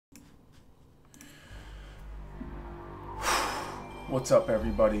What's up,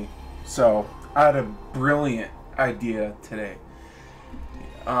 everybody? So, I had a brilliant idea today.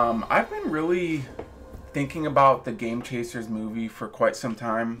 I've been really thinking about the Game Chasers movie for quite some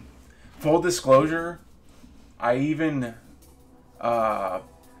time. Full disclosure, I even donated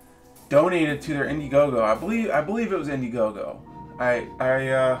to their Indiegogo. I believe it was Indiegogo.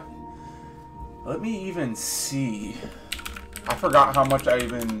 Let me even see. I forgot how much I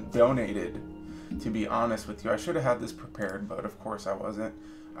even donated, to be honest with you. I should have had this prepared, but of course I wasn't.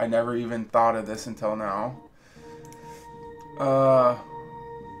 I never even thought of this until now.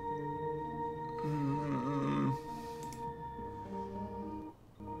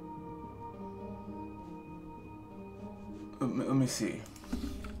 Let me see.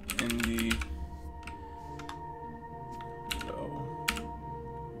 Indie.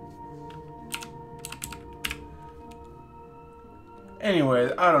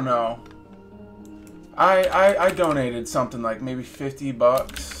 Anyways, I don't know. I donated something like maybe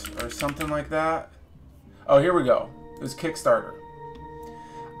 $50 or something like that. Oh, here we go. It was Kickstarter.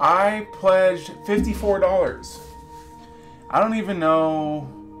 I pledged $54. I don't even know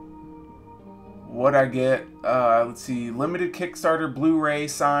what I get. Let's see. Limited Kickstarter Blu-ray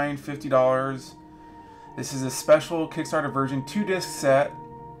signed, $50. This is a special Kickstarter version, 2-disc set.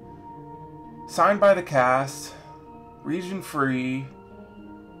 Signed by the cast. Region free.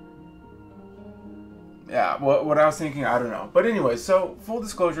 Yeah, what I was thinking, I don't know. But anyway, so full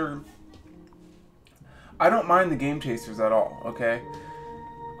disclosure, I don't mind the Game Chasers at all, okay?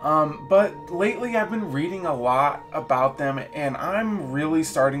 But lately I've been reading a lot about them, and I'm really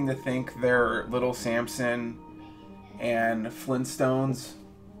starting to think they're Little Samson and Flintstones.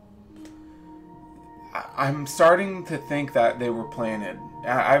 I'm starting to think that they were planted.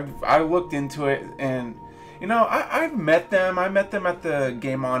 I looked into it, and you know, I've met them. I met them at the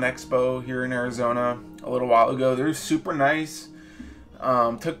Game On Expo here in Arizona a little while ago. They're super nice.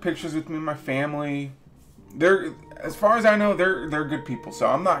 Took pictures with me and my family. They're, as far as I know, they're good people. So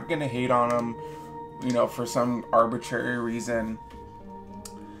I'm not gonna hate on them, you know, for some arbitrary reason.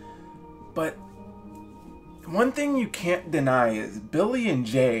 But one thing you can't deny is Billy and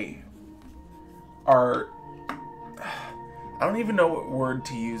Jay are, I don't even know what word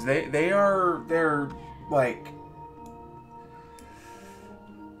to use. They're like,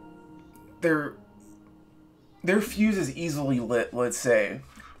 their fuse is easily lit, let's say.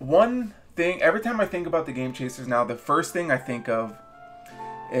 One thing, every time I think about the Game Chasers now, the first thing I think of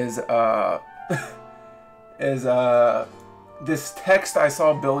is this text I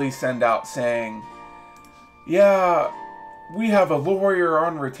saw Billy send out saying, yeah, we have a lawyer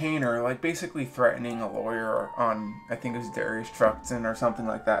on retainer, like basically threatening a lawyer on, I think it was Darius Truxton or something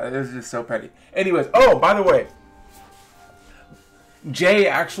like that. It was just so petty. Anyways, oh, by the way, Jay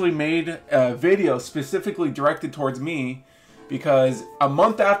actually made a video specifically directed towards me because a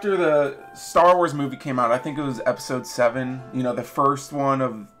month after the Star Wars movie came out, I think it was episode 7, you know, the first one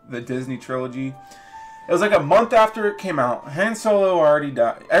of the Disney trilogy. It was like a month after it came out. Han Solo already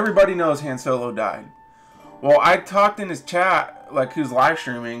died. Everybody knows Han Solo died. Well, I talked in his chat, like, who's live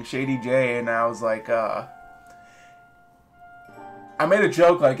streaming, Shady J, and I was like, I made a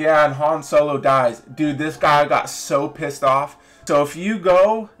joke, like, yeah, and Han Solo dies. Dude, this guy got so pissed off. So if you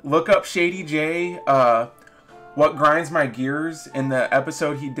go look up Shady J, What Grinds My Gears, in the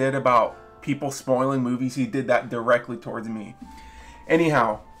episode he did about people spoiling movies, he did that directly towards me.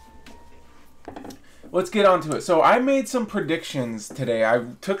 Anyhow, let's get on to it. So I made some predictions today. I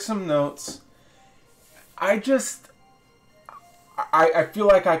took some notes. I feel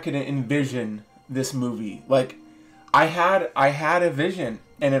like I could envision this movie. Like, I had a vision,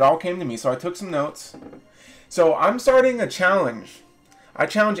 and it all came to me. So I took some notes. So I'm starting a challenge. I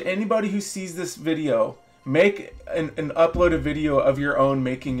challenge anybody who sees this video, make and upload a video of your own,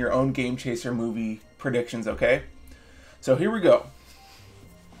 making your own Game Chaser movie predictions, okay? So here we go.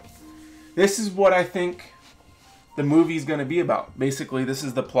 This is what I think the movie is going to be about. Basically, this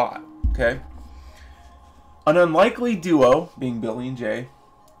is the plot, okay? An unlikely duo, being Billy and Jay,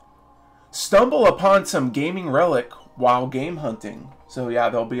 stumble upon some gaming relic while game hunting. So yeah,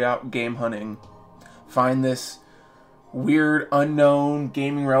 they'll be out game hunting. Find this weird, unknown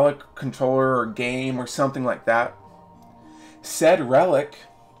gaming relic controller or game or something like that. Said relic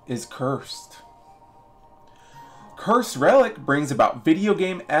is cursed. Cursed relic brings about video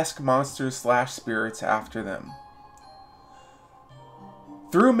game-esque monsters / spirits after them.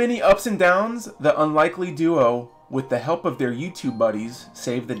 Through many ups and downs, the unlikely duo, with the help of their YouTube buddies,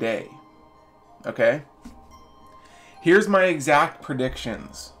 save the day. Okay? Here's my exact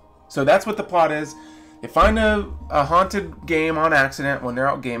predictions. So that's what the plot is. They find a haunted game on accident when they're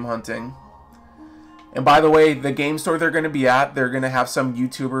out game hunting. And by the way, the game store they're going to be at, they're going to have some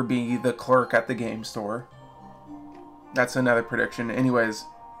YouTuber be the clerk at the game store. That's another prediction. Anyways.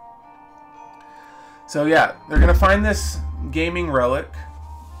 So yeah, they're going to find this gaming relic.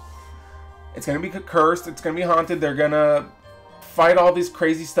 It's going to be cursed. It's going to be haunted. They're going to fight all this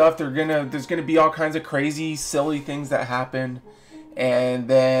crazy stuff. There's going to be all kinds of crazy, silly things that happen. And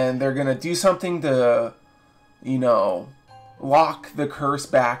then they're going to do something to, you know, lock the curse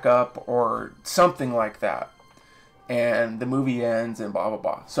back up or something like that. And the movie ends and blah, blah,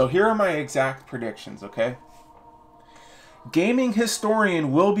 blah. So here are my exact predictions, okay? Gaming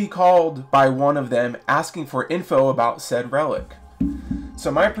historian will be called by one of them asking for info about said relic.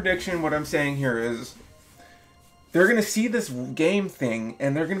 So my prediction, what I'm saying here is, they're going to see this game thing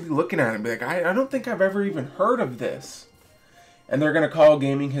and they're going to be looking at it and be like, I don't think I've ever even heard of this. And they're going to call a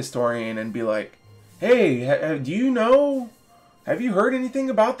gaming historian and be like, hey, do you know, have you heard anything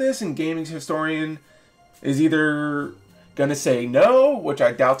about this? And gaming historian is either going to say no, which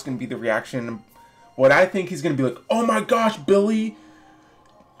I doubt's going to be the reaction. What I think he's going to be like, oh my gosh, Billy,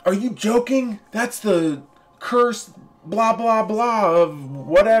 are you joking? That's the cursed blah, blah, blah of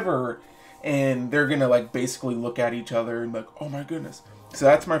whatever. And they're going to like basically look at each other and be like, oh my goodness. So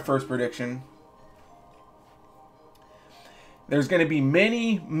that's my first prediction. There's going to be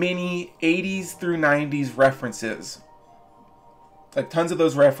many, many 80s through 90s references. Like tons of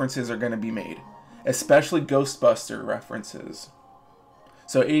those references are going to be made. Especially Ghostbuster references.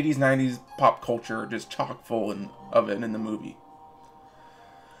 So 80s, 90s pop culture just chock full of it in the movie.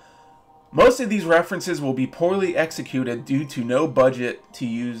 Most of these references will be poorly executed due to no budget to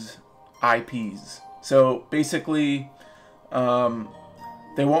use IPs. So basically,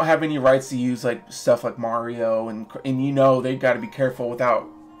 they won't have any rights to use like stuff like Mario, and you know they've got to be careful without,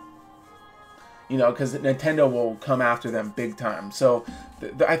 you know, because Nintendo will come after them big time. So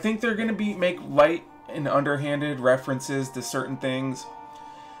I think they're going to make light and underhanded references to certain things,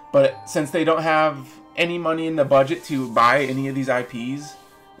 but since they don't have any money in the budget to buy any of these IPs,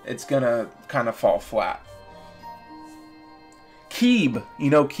 it's going to kind of fall flat. Keeb,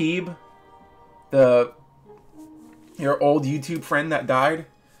 you know Keeb? Your old YouTube friend that died?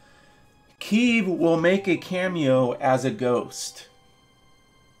 Keeb will make a cameo as a ghost.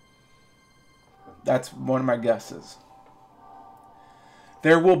 That's one of my guesses.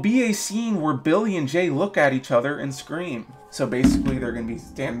 There will be a scene where Billy and Jay look at each other and scream. So basically they're going to be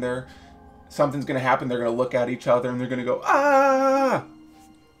standing there. Something's going to happen. They're going to look at each other and they're going to go, ah!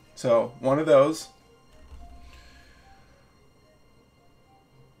 So one of those.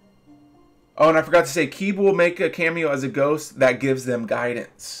 Oh, and I forgot to say, Keeb will make a cameo as a ghost that gives them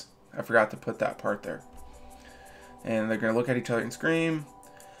guidance. I forgot to put that part there. And they're going to look at each other and scream.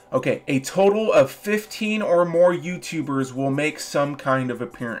 Okay, a total of 15 or more YouTubers will make some kind of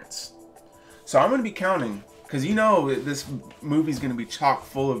appearance. So I'm going to be counting, because you know this movie's going to be chock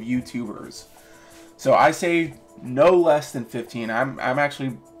full of YouTubers. So I say no less than 15. I'm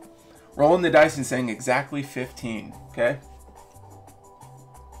actually rolling the dice and saying exactly 15, okay?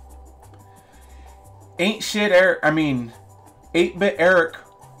 8-Bit Eric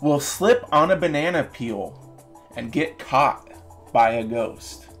will slip on a banana peel and get caught by a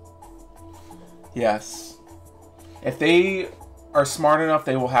ghost. Yes. If they are smart enough,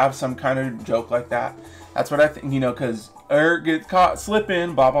 they will have some kind of joke like that. That's what I think, you know, because Eric gets caught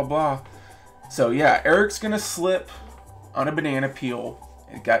slipping, blah, blah, blah. So, yeah, Eric's going to slip on a banana peel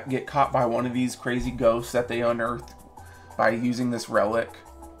and get caught by one of these crazy ghosts that they unearthed by using this relic.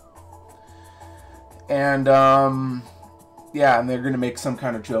 And, yeah, and they're going to make some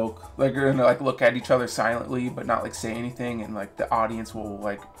kind of joke. They're going to, like, look at each other silently, but not, like, say anything. And, like, the audience will,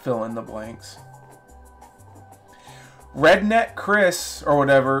 like, fill in the blanks. Redneck Chris, or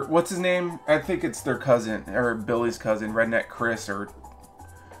whatever. What's his name? I think it's their cousin, or Billy's cousin. Redneck Chris, or...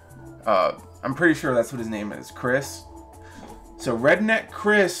 I'm pretty sure that's what his name is. Chris. So, Redneck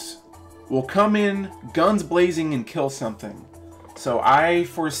Chris will come in, guns blazing, and kill something. So, I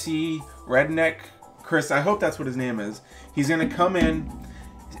foresee Redneck Chris, I hope that's what his name is. He's going to come in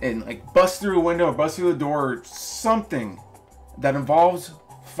and like bust through a window or bust through the door or something that involves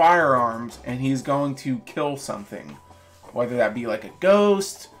firearms, and he's going to kill something. Whether that be like a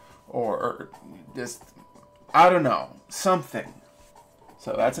ghost or just, I don't know, something.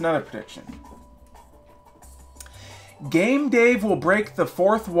 So that's another prediction. Game Dave will break the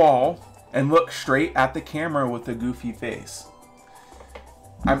fourth wall and look straight at the camera with a goofy face.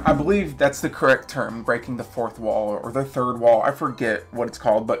 I believe that's the correct term, breaking the fourth wall or the third wall. I forget what it's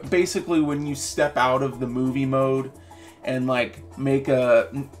called, but basically when you step out of the movie mode and like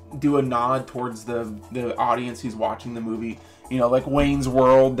do a nod towards the audience who's watching the movie, You know, like Wayne's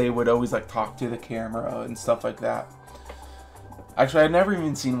World, they would always like talk to the camera and stuff like that. Actually, I'd never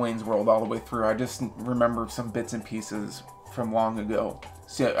even seen Wayne's World all the way through. I just remember some bits and pieces from long ago.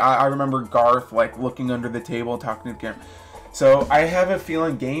 So I remember Garth like looking under the table and talking to the camera. So I have a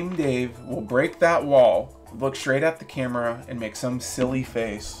feeling Game Dave will break that wall, look straight at the camera, and make some silly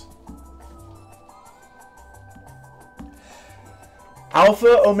face.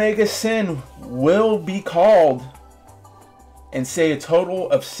 Alpha Omega Sin will be called and say a total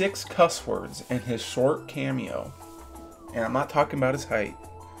of 6 cuss words in his short cameo. And I'm not talking about his height.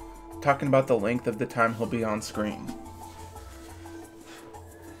 I'm talking about the length of the time he'll be on screen.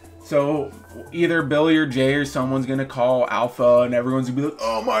 So either Billy or Jay or someone's going to call Alpha, and everyone's going to be like,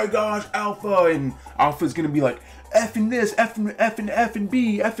 oh my gosh, Alpha. And Alpha's going to be like, effing this, effing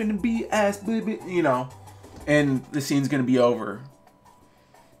B, effing B, ass, baby, you know. And the scene's going to be over.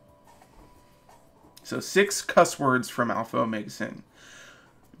 So 6 cuss words from Alpha Omega Sin.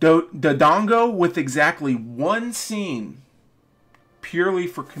 Dodongo with exactly 1 scene, purely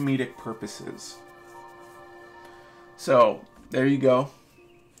for comedic purposes. So, there you go.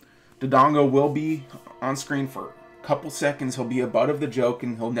 Dodongo will be on screen for a couple seconds. He'll be a butt of the joke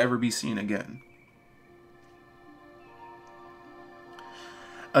and he'll never be seen again.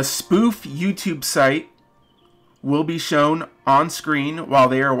 A spoof YouTube site will be shown on screen while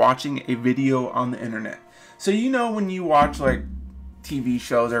they are watching a video on the internet. So you know when you watch like TV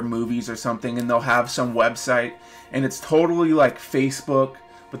shows or movies or something and they'll have some website and it's totally like Facebook,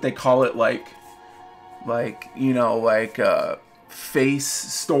 but they call it like you know, like Face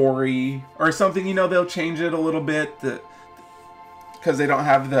Story or something, you know, they'll change it a little bit because they don't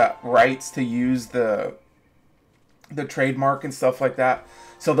have the rights to use the trademark and stuff like that.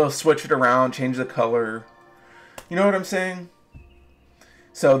 So they'll switch it around, change the color. You know what I'm saying?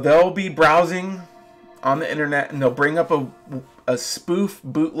 So they'll be browsing on the internet and they'll bring up a spoof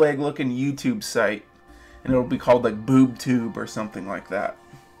bootleg looking YouTube site and it'll be called like BoobTube or something like that.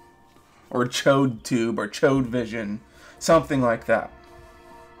 Or ChodeTube or ChodeVision. Something like that.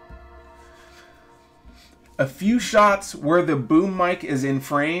 A few shots where the boom mic is in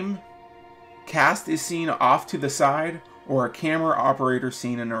frame, cast is seen off to the side, or a camera operator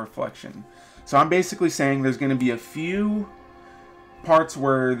seen in a reflection. So I'm basically saying there's going to be a few parts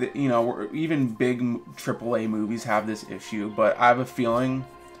where, you know, even big AAA movies have this issue, but I have a feeling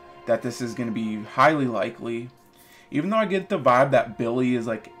that this is going to be highly likely. Even though I get the vibe that Billy is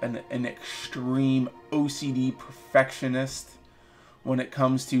like an extreme OCD perfectionist when it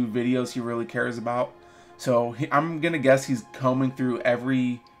comes to videos he really cares about. So I'm going to guess he's combing through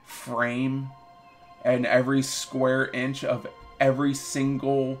every frame and every square inch of every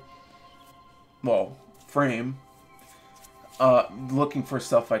single, well, frame, looking for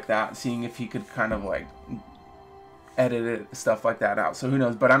stuff like that, seeing if he could kind of like edit it, stuff like that out. So who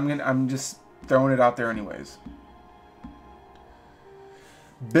knows? But I'm just throwing it out there anyways.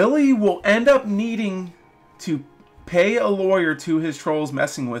 Billy will end up needing to pay a lawyer to his trolls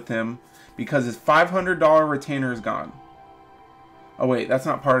messing with him because his $500 retainer is gone. Oh wait, that's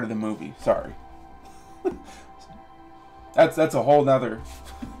not part of the movie. Sorry. that's a whole nother.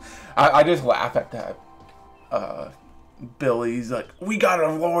 I just laugh at that. Billy's like, we got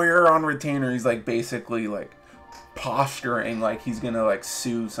a lawyer on retainer. He's like basically like posturing like he's gonna like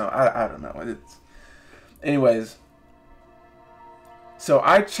sue some. I don't know. Anyways. So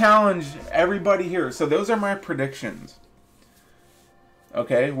I challenge everybody here. So those are my predictions.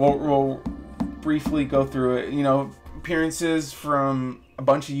 Okay, we'll briefly go through it. You know, appearances from a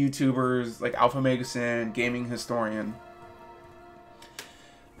bunch of YouTubers like Alpha Omega Sin, Gaming Historian.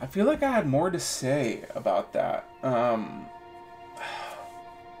 I feel like I had more to say about that.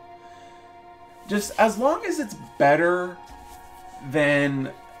 Just as long as it's better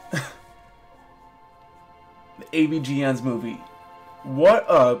than AVGN's movie. What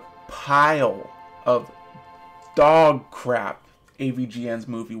a pile of dog crap AVGN's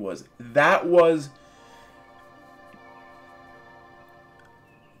movie was. That was...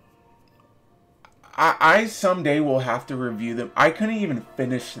 I someday will have to review them. I couldn't even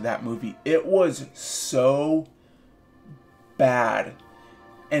finish that movie. It was so bad.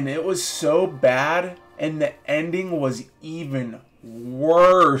 And it was so bad, and the ending was even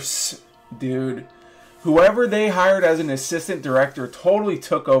worse, dude. Whoever they hired as an assistant director totally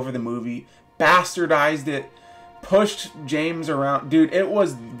took over the movie, bastardized it, pushed James around. Dude, it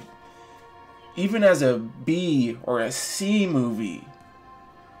was, even as a B or a C movie,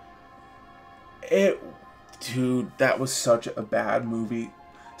 dude, that was such a bad movie.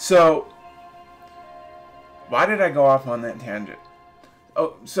 So, why did I go off on that tangent?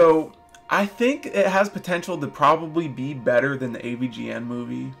 Oh, so I think it has potential to probably be better than the AVGN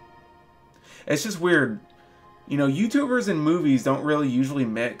movie. It's just weird. You know, YouTubers and movies don't really usually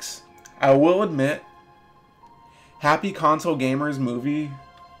mix. I will admit, Happy Console Gamers movie,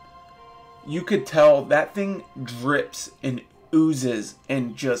 you could tell that thing drips and oozes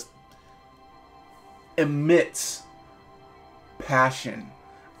and just emits passion.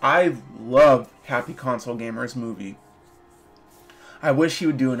 I love Happy Console Gamers movie. I wish he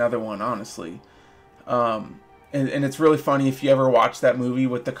would do another one, honestly. And it's really funny if you ever watch that movie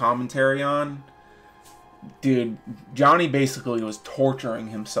with the commentary on. Dude, Johnny basically was torturing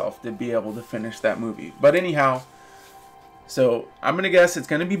himself to be able to finish that movie. But anyhow, so I'm going to guess it's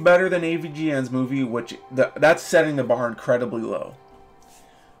going to be better than AVGN's movie, which that's setting the bar incredibly low.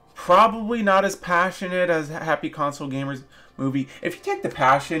 Probably not as passionate as Happy Console Gamers movie. If you take the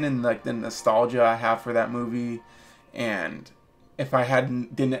passion and like the nostalgia I have for that movie, and if I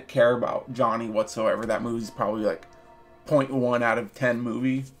didn't care about Johnny whatsoever, that movie's probably like 0.1 out of 10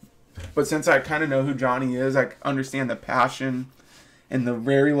 movie. But since I kind of know who Johnny is, I understand the passion and the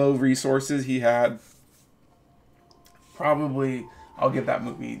very low resources he had. Probably I'll give that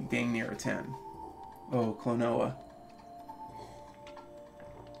movie dang near a 10. Oh, Klonoa.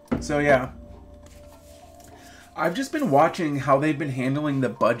 So yeah, I've just been watching how they've been handling the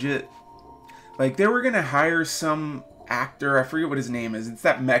budget. Like, they were gonna hire some actor, I forget what his name is. It's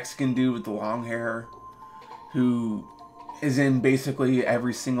that Mexican dude with the long hair who is in basically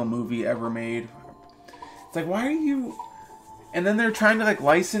every single movie ever made. It's like, why are you... And then they're trying to like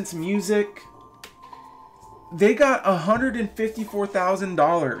license music. They got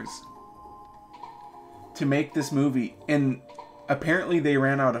 $154,000 to make this movie, and apparently they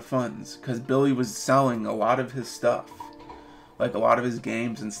ran out of funds because Billy was selling a lot of his stuff, like a lot of his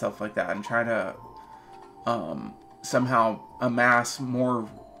games and stuff like that, and trying to somehow amass more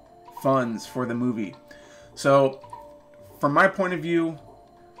funds for the movie. So from my point of view,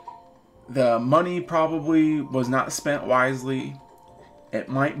 the money probably was not spent wisely. It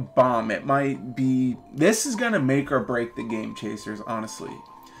might bomb. It might be... This is going to make or break the Game Chasers, honestly.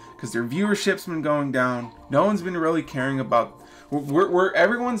 Because their viewership's been going down. No one's been really caring about...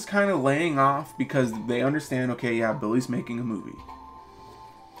 Everyone's kind of laying off because they understand, okay, yeah, Billy's making a movie.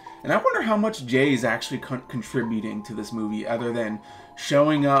 And I wonder how much Jay is actually contributing to this movie, other than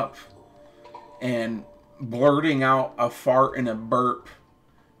showing up and blurting out a fart and a burp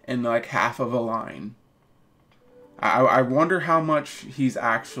in like half of a line. I wonder how much he's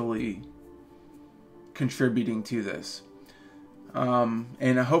actually contributing to this.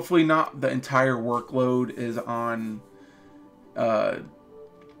 And hopefully not the entire workload is on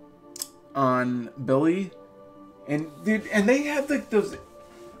Billy. And dude, and they had like those...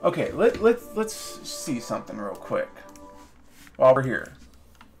 Okay, let's see something real quick while we're here.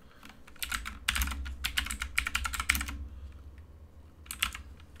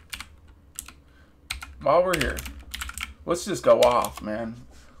 While we're here, let's just go off, man.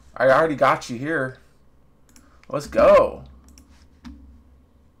 I already got you here. Let's go.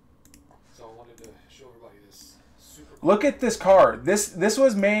 So I wanted to show everybody this super... Look at this car. This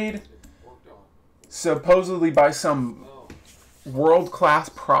was made supposedly by some world-class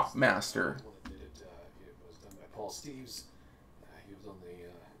prop master. It was done by Paul Steves. He was on the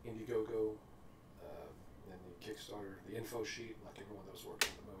Indiegogo, then the Kickstarter, the info sheet, like everyone that was working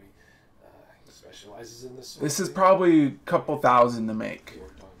on the movie. He specializes in this. This is probably a couple thousand to make. He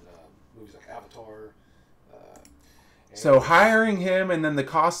worked on movies like Avatar. So hiring him and then the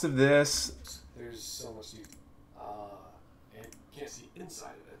cost of this. There's so much you and you can't see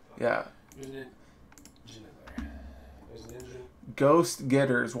inside of it. But Yeah. there's an engine in there. There's an engine. Ghost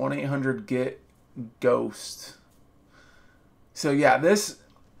Getters, 1-800-GET-GHOST. So yeah, this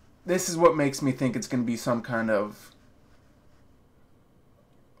is what makes me think it's going to be some kind of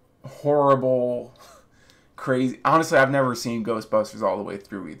horrible, crazy... Honestly, I've never seen Ghostbusters all the way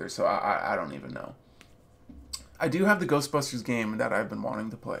through either, so I don't even know. I do have the Ghostbusters game that I've been wanting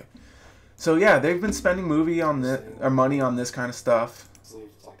to play. So yeah, they've been spending money on this kind of stuff. It's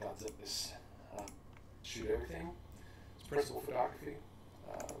like God's up this shoot everything. It's principal photography.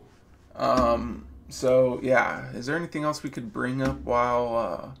 So yeah, is there anything else we could bring up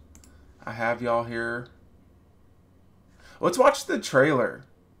while I have y'all here? Let's watch the trailer.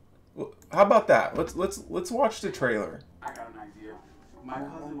 How about that? Let's watch the trailer. I got an idea. My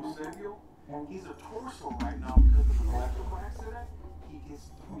cousin Eusebio, he's a torso right now because of an electrical accident. He gets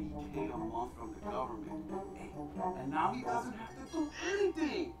 $3K a month from the government. And now he doesn't have to do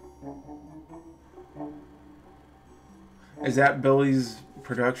anything. Is that Billy's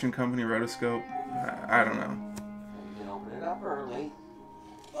production company, Rotoscope? I don't know. You can open it up early,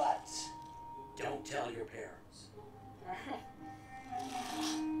 but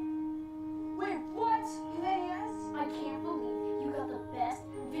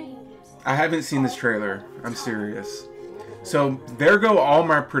I haven't seen this trailer. I'm serious. So there go all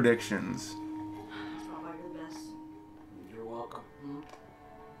my predictions. You're welcome.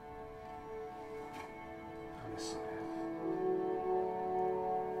 I miss you, man.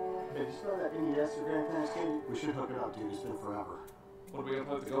 Hey, did you throw that NES or Grandparents game? We should hook it up, dude. It's been forever. What are we gonna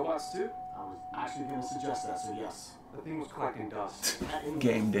play with the GoBots too? I was actually going to suggest that, so yes. The thing was collecting dust.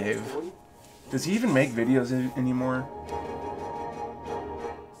 Game Dave. Does he even make videos anymore?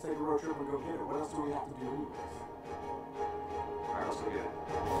 Let's take a road trip and go get it. What else do we have to do anyways? Alright, let's go get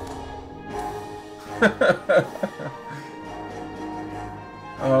it.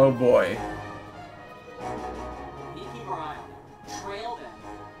 Oh boy. You keep our eye on them. Trail them.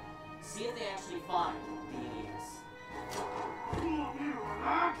 See if they actually find the idiots.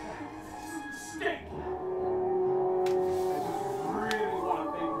 Stick! I just really want to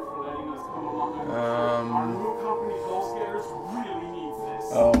thank you for letting us come along. Our new company, Glow Scares, really needs this.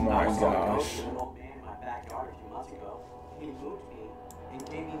 Oh my I was on a gosh. ghost with an old man in my backyard a few months ago. He moved me and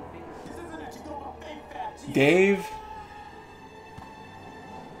gave me the finger. This isn't it, you go a big fat cheese. Dave.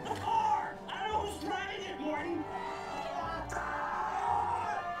 The car! I don't know who's driving it, Morty!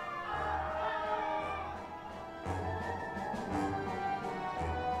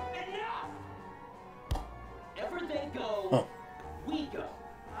 Enough! Ever they go, Huh. we go.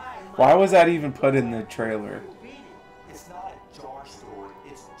 Why was that even put in the trailer? It's not a Jar store,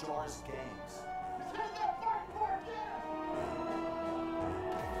 it's Jar's Games.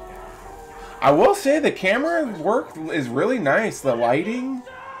 I will say the camera work is really nice. The lighting,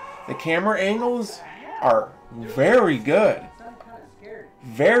 the camera angles are very good.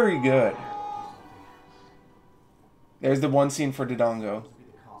 Very good. There's the one scene for Dodongo. To be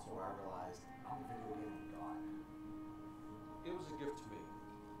the console where I realized I'm a video game god. It was a gift to me.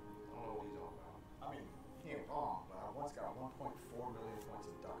 I don't know what he's all about. I mean, he ain't wrong, but I once got 1.4 million points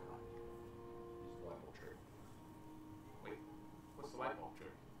in Duck Hunt. Use the light bulb trick. Wait, what's the light bulb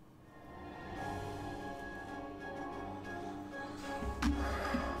trick?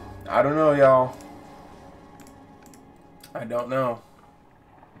 I don't know, y'all. I don't know.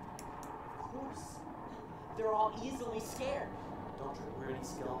 Of course. They're all easily scared. Don't trip over any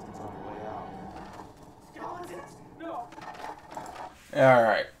skeletons on your way out. Skeletons? No!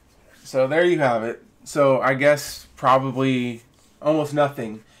 Alright. So there you have it. So I guess probably almost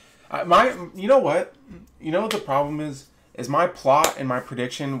nothing. You know what? You know what the problem is? Is my plot and my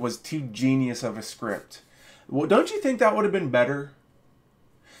prediction was too genius of a script. Well, don't you think that would have been better?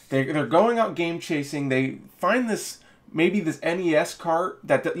 They're going out game chasing. They find this NES cart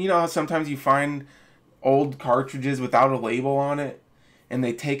that, you know how sometimes you find old cartridges without a label on it, and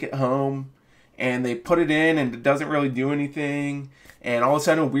they take it home and they put it in and it doesn't really do anything, and all of a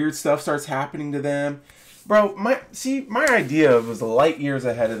sudden weird stuff starts happening to them. Bro, my idea was light years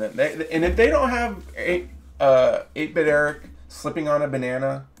ahead of them. And if they don't have 8-Bit Eric slipping on a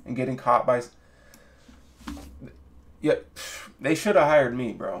banana and getting caught by... Yeah, they should have hired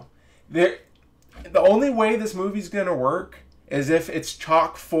me, bro. The only way this movie's gonna work is if it's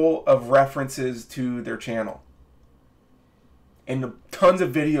chock full of references to their channel. And tons of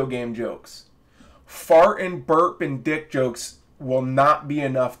video game jokes. Fart and burp and dick jokes will not be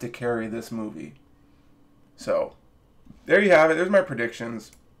enough to carry this movie. So, there you have it. There's my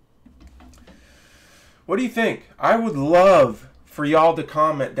predictions. What do you think? I would love for y'all to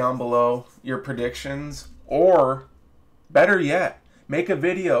comment down below your predictions, or better yet, make a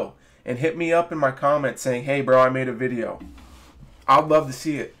video and hit me up in my comments saying, hey bro, I made a video. I'd love to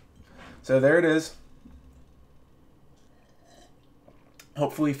see it. So there it is.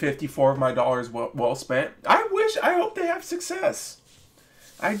 Hopefully 54 of my dollars well spent. I hope they have success.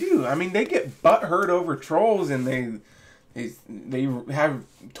 I do. I mean, they get butthurt over trolls, and they have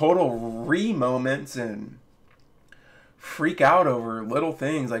total moments and freak out over little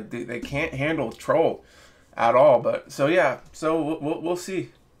things. Like they can't handle troll at all. But so yeah, so we'll see.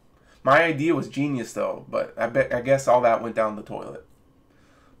 My idea was genius though, but I guess all that went down the toilet.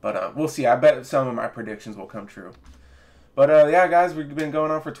 But we'll see. I bet some of my predictions will come true. But yeah, guys, we've been going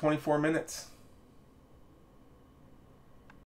on for 24 minutes.